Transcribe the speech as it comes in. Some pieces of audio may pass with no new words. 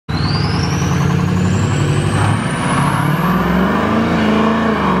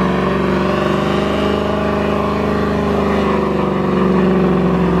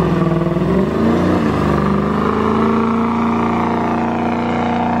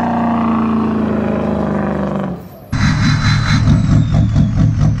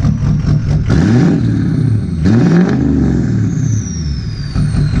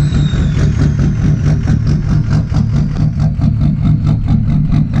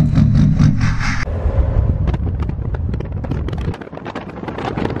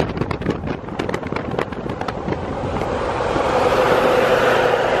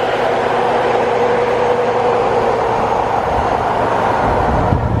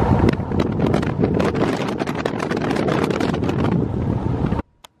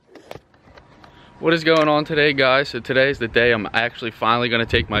What is going on today, guys? So today's the day I'm actually finally gonna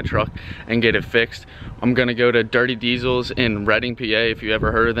take my truck and get it fixed. I'm gonna go to Dirty Diesels in Reading, PA. If you ever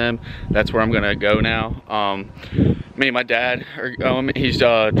heard of them, that's where I'm gonna go now. Me and my dad are going. He's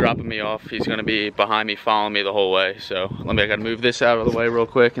dropping me off. He's gonna be behind me, following me the whole way. So I gotta move this out of the way real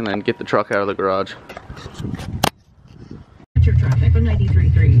quick and then get the truck out of the garage. Traffic on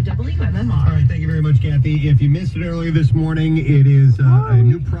 93.3 WMMR. All right, thank you very much, Kathy. If you missed it earlier this morning, it is a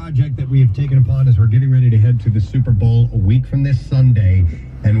new project that we have taken upon as we're getting ready to head to the Super Bowl a week from this Sunday,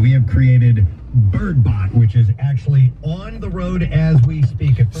 and we have created BirdBot, which is actually on the road as we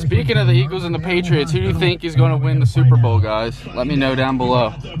speak. Speaking of the Eagles and the Patriots, who do you think is going to win the Super Bowl, guys? Let me know down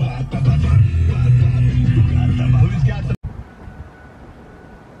below.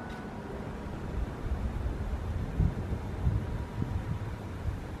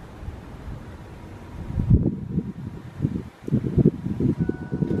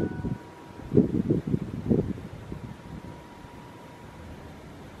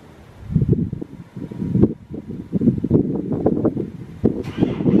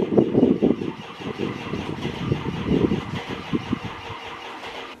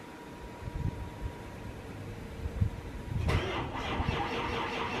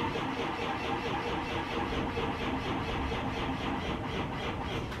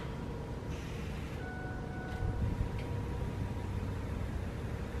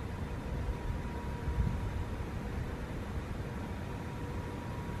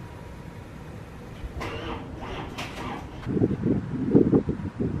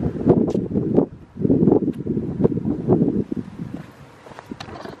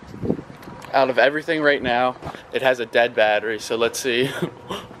 Out of everything right now, it has a dead battery, so let's see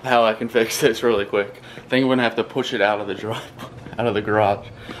how I can fix this really quick. I think I'm gonna have to push it out of the garage.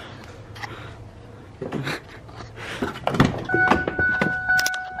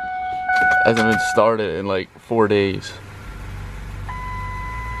 Hasn't been started in like 4 days.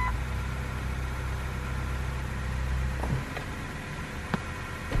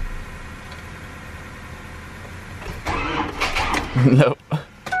 Nope.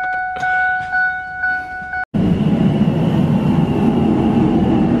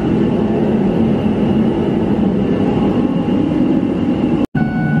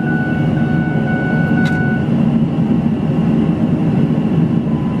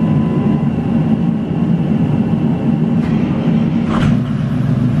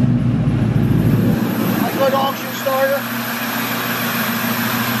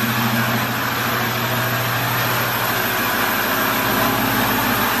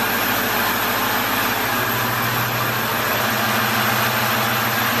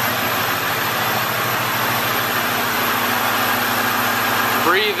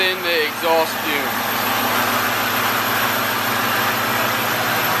 Breathe in the exhaust fumes.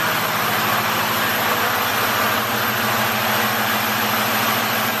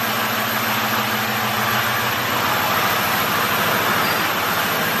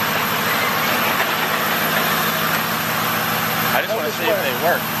 I just want to see if they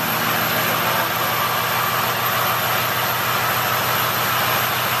work.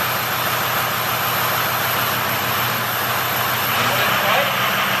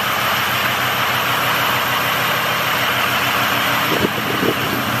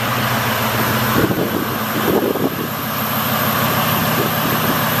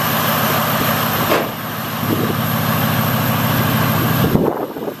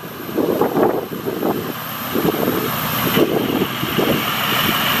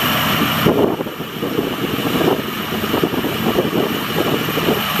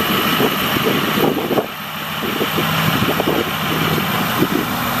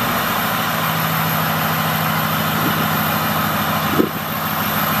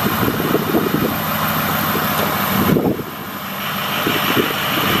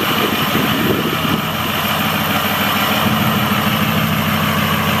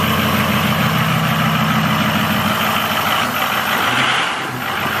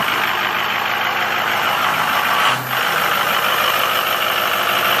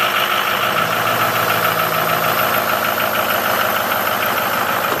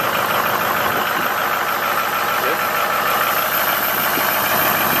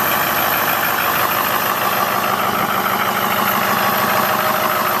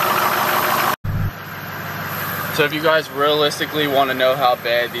 So if you guys realistically want to know how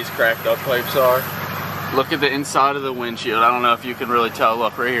bad these cracked up pipes are, look at the inside of the windshield. I don't know if you can really tell.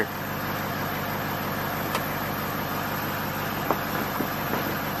 Look right here.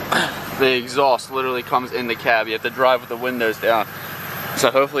 The exhaust literally comes in the cab. You have to drive with the windows down.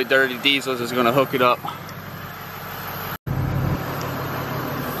 So hopefully Dirty Diesels is going to hook it up.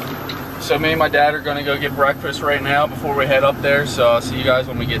 So me and my dad are gonna go get breakfast right now before we head up there. So I'll see you guys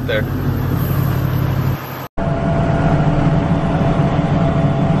when we get there.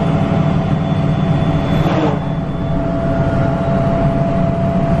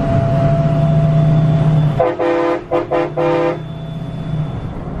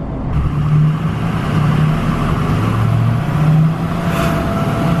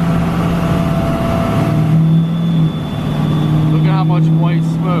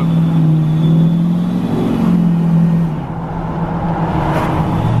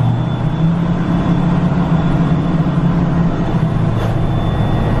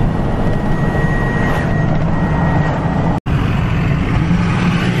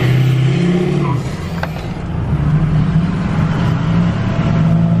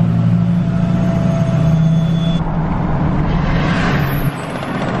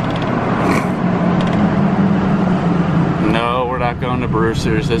 Going to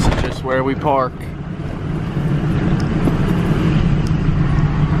Brewster's. This is just where we park.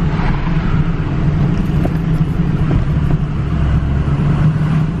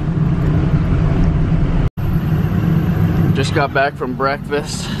 Just got back from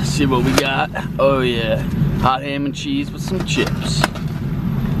breakfast. See what we got. Oh yeah, hot ham and cheese with some chips.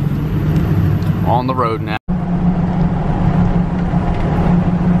 On the road now.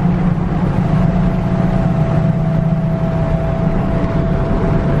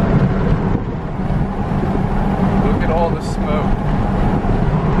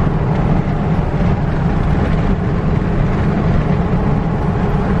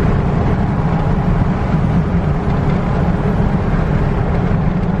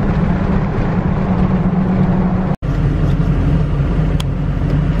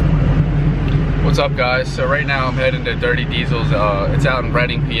 What's up, guys? So right now I'm heading to Dirty Diesel's. It's out in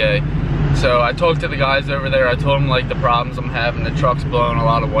Reading, PA. So I talked to the guys over there. I told them like the problems I'm having. The truck's blowing a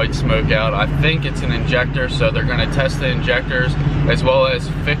lot of white smoke out. I think it's an injector, so they're gonna test the injectors as well as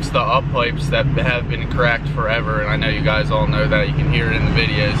fix the up pipes that have been cracked forever. And I know you guys all know that. You can hear it in the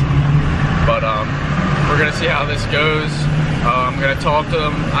videos. But we're gonna see how this goes. I'm gonna talk to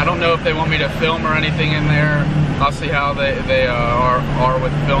them. I don't know if they want me to film or anything in there. I'll see how they are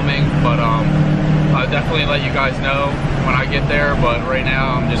with filming, but I'll definitely let you guys know when I get there. But right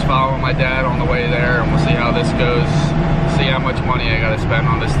now I'm just following my dad on the way there, and we'll see how this goes, see how much money I gotta spend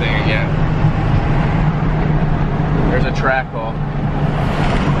on this thing again. There's a track off.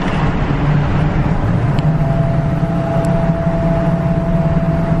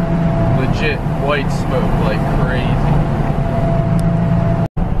 Legit white smoke like crazy.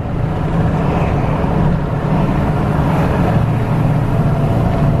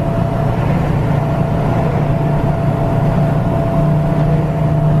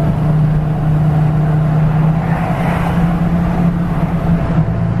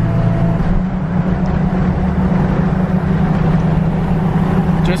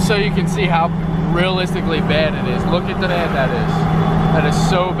 Just so you can see how realistically bad it is. Look at the bad that is. That is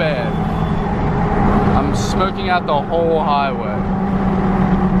so bad. I'm smoking out the whole highway.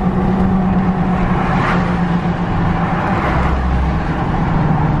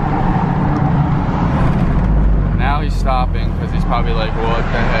 Now he's stopping because he's probably like, what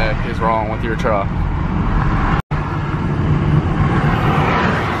the heck is wrong with your truck?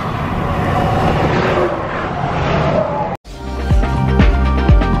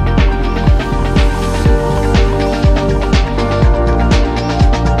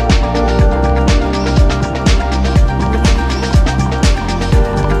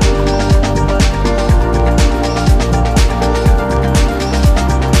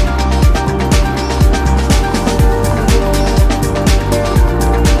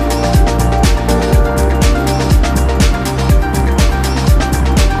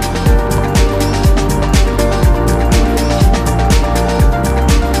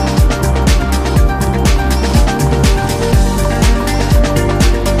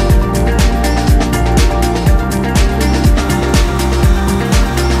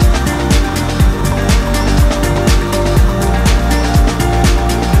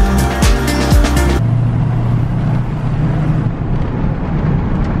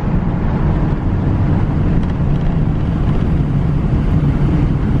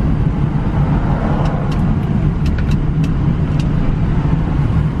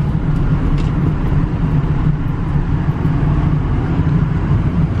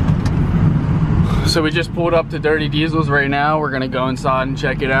 So we just pulled up to Dirty Diesel's right now. We're gonna go inside and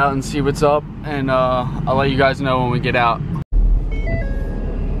check it out and see what's up, and I'll let you guys know when we get out.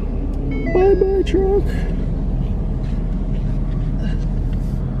 Bye-bye, truck.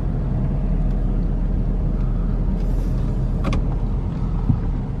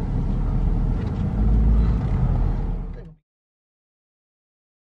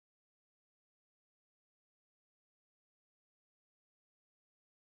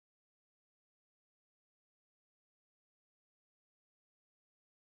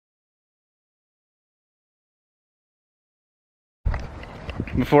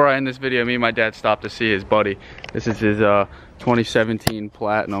 Before I end this video, me and my dad stopped to see his buddy. This is his 2017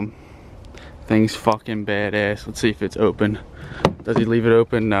 Platinum. Thing's fucking badass. Let's see if it's open. Does he leave it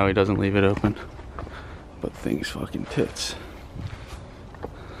open? No, he doesn't leave it open. But thing's fucking tits.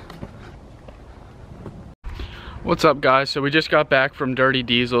 What's up, guys? So we just got back from Dirty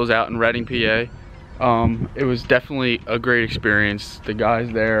Diesels out in Reading, PA. It was definitely a great experience. The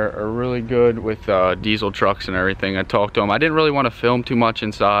guys there are really good with diesel trucks and everything. I talked to them. I didn't really want to film too much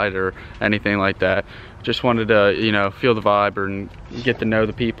inside or anything like that. Just wanted to, you know, feel the vibe and get to know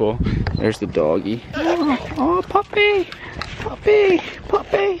the people. There's the doggy. Oh, puppy, puppy,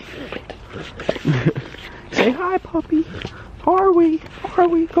 puppy. Say hi, puppy. Harley,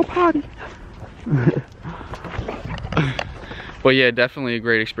 go potty. But yeah, definitely a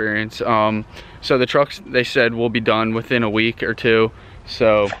great experience. So the trucks, they said, will be done within a week or two.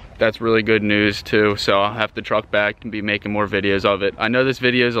 So that's really good news too. So I'll have the truck back and be making more videos of it. I know this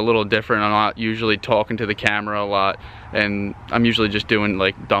video is a little different. I'm not usually talking to the camera a lot, and I'm usually just doing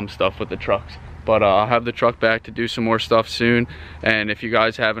like dumb stuff with the trucks. But I'll have the truck back to do some more stuff soon. And if you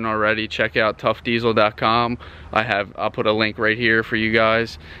guys haven't already, check out toughdiesel.com. I'll put a link right here for you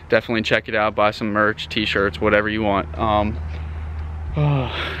guys. Definitely check it out, buy some merch, t-shirts, whatever you want.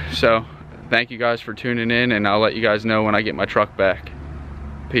 So thank you guys for tuning in, and I'll let you guys know when I get my truck back.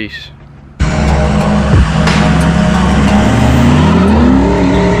 Peace.